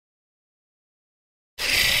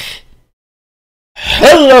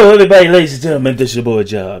Hello everybody, ladies and gentlemen, this is your boy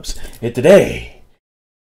Jobs, and today,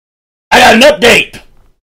 I got an update!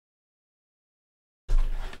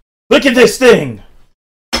 Look at this thing!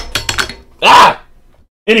 Ah!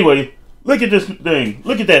 Anyway, look at this thing,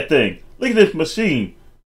 look at that thing, look at this machine.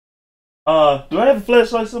 Do I have a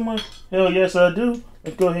flashlight somewhere? Hell yes I do.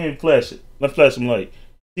 Let's go ahead and flash it. Let's flash some light.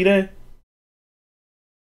 See that?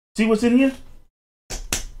 See what's in here?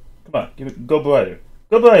 Come on, go brighter.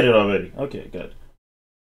 Go brighter already. Okay, good.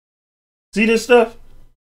 See this stuff?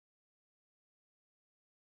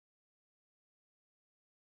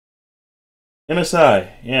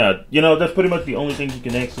 MSI, yeah, you know, that's pretty much the only thing you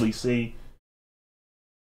can actually see.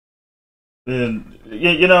 And,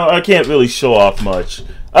 you know, I can't really show off much.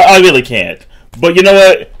 I really can't. But you know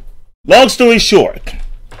what? Long story short,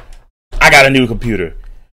 I got a new computer.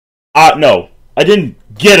 No, I didn't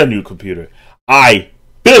get a new computer. I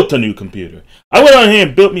built a new computer. I went on here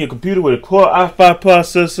and built me a computer with a Core i5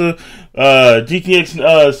 processor,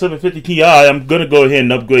 GTX 750 Ti. I'm gonna go ahead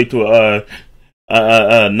and upgrade to a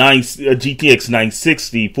GTX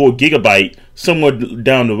 960 4GB somewhere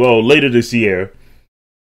down the road later this year.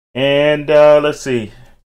 And let's see,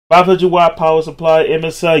 500 watt power supply,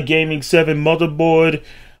 MSI Gaming 7 motherboard.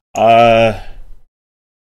 Let's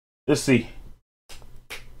see,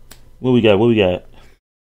 what we got?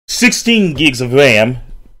 16 gigs of RAM.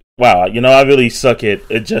 Wow, you know, I really suck at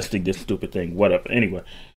adjusting this stupid thing. Whatever. Anyway,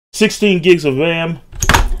 16 gigs of RAM.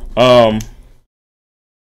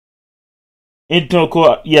 Intel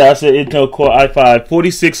Core, yeah, I said Intel Core i5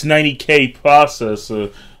 4690K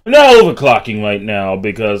processor. I'm not overclocking right now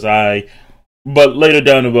because but later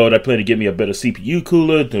down the road I plan to get me a better CPU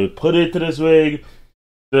cooler to put into this rig.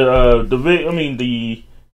 The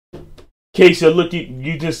case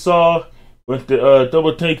you just saw with the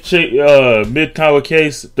double tank mid tower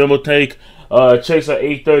case, double tank Chaser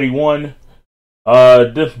 831.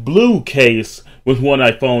 This blue case was one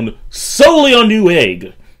I found solely on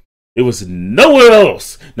Newegg. It was nowhere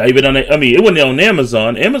else. Not even on it wasn't on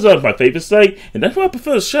Amazon. Amazon's my favorite site, and that's why I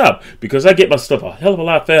prefer to shop, because I get my stuff a hell of a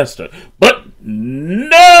lot faster. But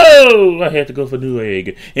no! I had to go for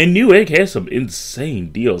Newegg. And Newegg has some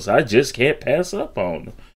insane deals I just can't pass up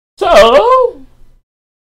on.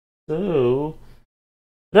 So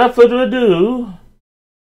without further ado,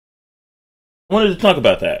 I wanted to talk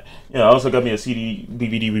about that. I also got me a CD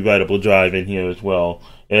DVD rewritable drive in here as well.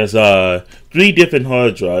 There's 3 different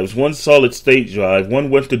hard drives, 1 solid state drive, 1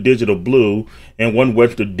 Western Digital Blue, and 1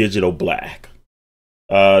 Western Digital Black.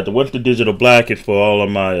 The Western Digital Black is for all of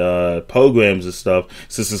my programs and stuff,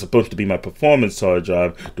 since it's supposed to be my performance hard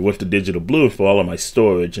drive. The Western Digital Blue is for all of my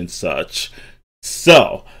storage and such.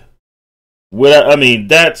 So,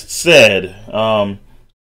 that said,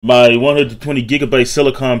 my 120 gigabyte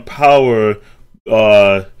Silicon Power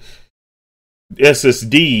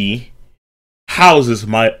SSD houses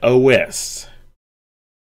my OS.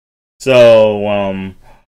 So,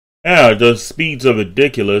 yeah, the speeds are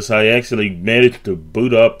ridiculous. I actually managed to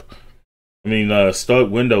boot up,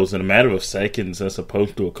 start Windows in a matter of seconds as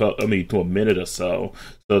opposed to to a minute or so.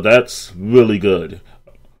 So that's really good.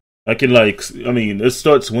 I can it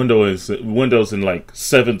starts Windows in like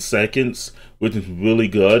 7 seconds, which is really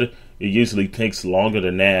good. It usually takes longer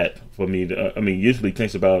than that for me to, usually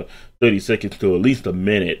takes about 30 seconds to at least a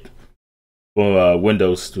minute for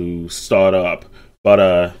Windows to start up.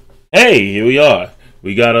 But hey, here we are.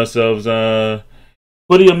 We got ourselves a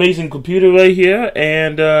pretty amazing computer right here,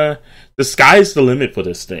 and the sky's the limit for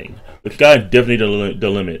this thing. The sky is definitely the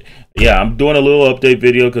limit. Yeah, I'm doing a little update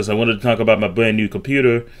video because I wanted to talk about my brand new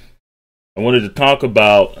computer. I wanted to talk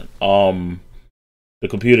about the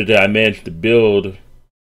computer that I managed to build.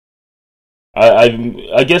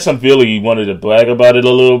 I guess I'm really wanted to brag about it a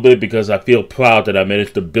little bit because I feel proud that I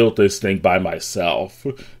managed to build this thing by myself.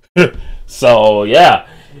 So yeah,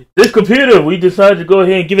 this computer, we decided to go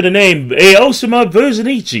ahead and give it a name, Aoshima Version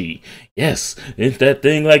Ichi. Yes, it's that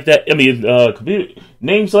thing like that. Computer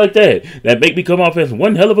names like that make me come off as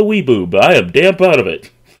one hell of a weeboo, but I am damn proud of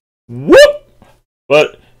it. Whoop!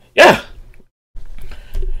 But yeah,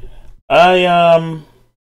 I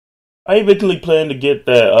eventually plan to get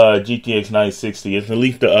that GTX 960. It's at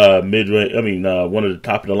least the mid-range. One of the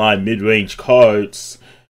top of the line mid-range cards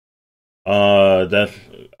that's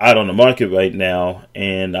out on the market right now,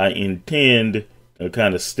 and I intend to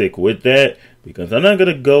kind of stick with that because I'm not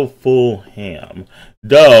gonna go full ham.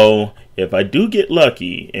 Though, if I do get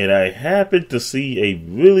lucky and I happen to see a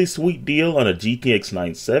really sweet deal on a GTX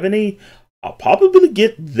 970, I'll probably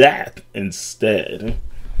get that instead.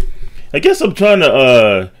 I guess I'm trying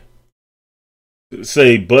to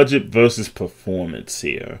say budget versus performance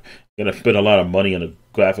here. Gonna spend a lot of money on a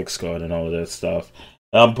graphics card and all of that stuff.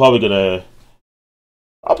 I'm probably gonna.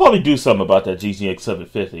 I'll probably do something about that GTX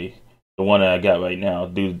 750, the one that I got right now.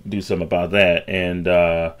 Do something about that and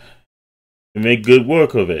make good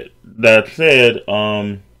work of it. That said,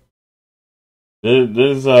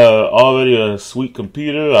 there's already a sweet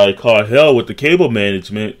computer. I caught hell with the cable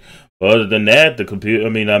management. But other than that, the computer.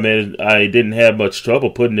 I didn't have much trouble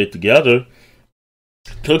putting it together.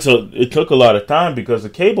 It took a lot of time because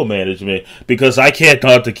of cable management. Because I can't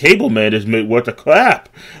talk to cable management worth a crap.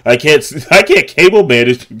 I can't cable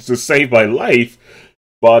manage to save my life.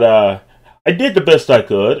 But I did the best I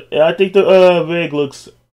could. And I think the rig looks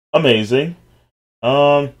amazing.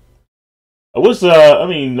 I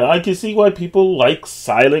can see why people like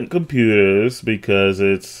silent computers because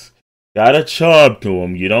it's got a charm to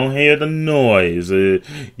them. You don't hear the noise.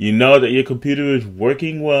 You know that your computer is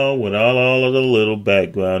working well without all of the little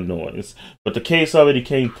background noise. But the case already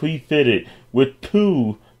came pre-fitted with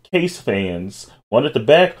two case fans, one at the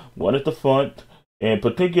back, one at the front, and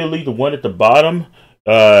particularly the one at the bottom.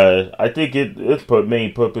 I think its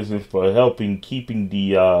main purpose is for keeping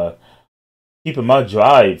my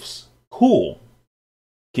drives cool,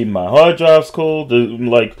 keeping my hard drives cool.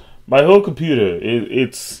 My whole computer,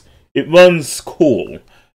 it runs cool,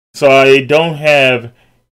 so I don't have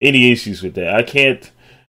any issues with that. I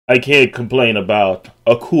can't complain about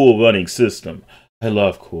a cool running system. I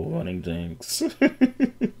love cool running things.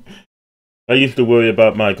 I used to worry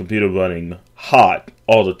about my computer running hot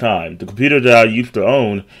all the time. The computer that I used to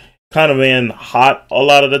own kind of ran hot a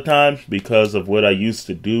lot of the times because of what I used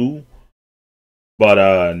to do.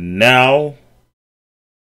 But now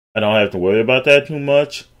I don't have to worry about that too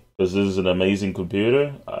much because this is an amazing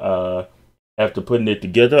computer. After putting it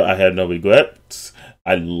together, I have no regrets.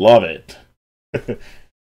 I love it.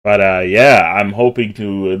 But yeah, I'm hoping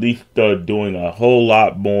to at least start doing a whole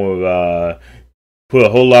lot more, put a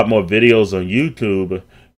whole lot more videos on YouTube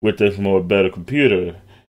with this better computer.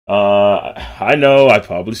 I know I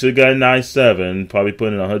probably should have got an i7, probably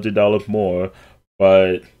put in $100 more,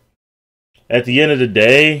 but at the end of the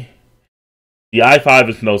day, the i5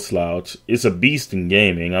 is no slouch. It's a beast in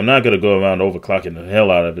gaming. I'm not going to go around overclocking the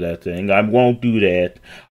hell out of that thing. I won't do that.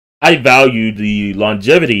 I value the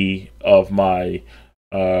longevity of my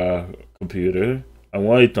computer. I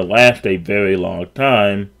want it to last a very long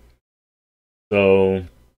time. So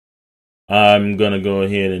I'm going to go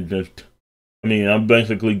ahead and I'm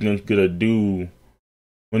basically just going to do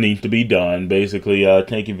what needs to be done. Basically,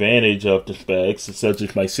 take advantage of the specs, such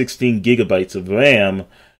as my 16 gigabytes of RAM,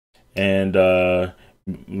 and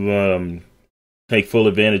take full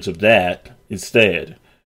advantage of that instead.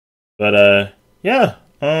 But yeah,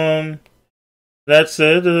 that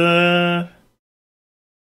said,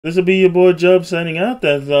 this will be your boy Jub signing out.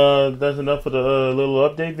 That's enough for the little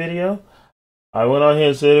update video. I went on here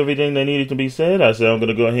and said everything that needed to be said. I said I'm going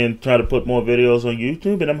to go ahead and try to put more videos on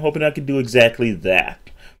YouTube, and I'm hoping I can do exactly that.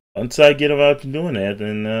 Once I get around to doing that,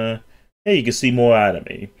 then hey, you can see more out of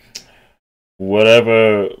me.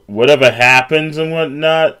 Whatever happens and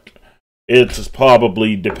whatnot, it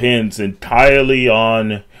probably depends entirely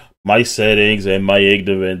on my settings and my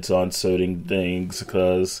ignorance on certain things,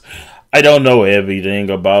 because I don't know everything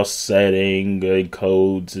about setting and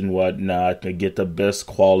codes and whatnot to get the best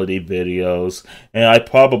quality videos, and I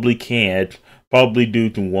probably can't, probably due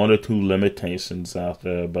to one or two limitations out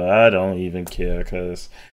there, but I don't even care, because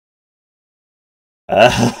I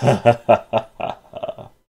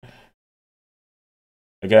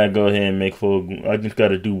gotta go ahead and I just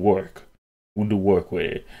gotta do work. We'll do work with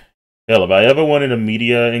it. Hell, if I ever wanted a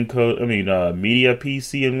media media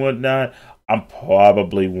PC and whatnot, I'm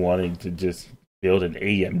probably wanting to just build an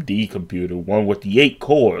AMD computer, one with the 8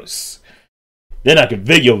 cores. Then I can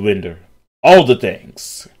video render all the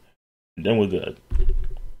things. And then we're good.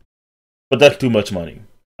 But that's too much money.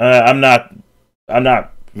 I'm not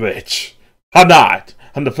rich. I'm not.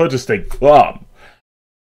 I'm the furthest thing from.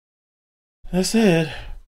 That's it.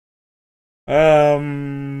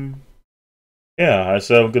 Yeah, I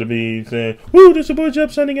said I'm gonna be saying, woo, this is boy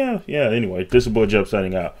Jeb signing out. Yeah, anyway, this is boy Jeb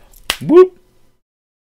signing out. Whoop.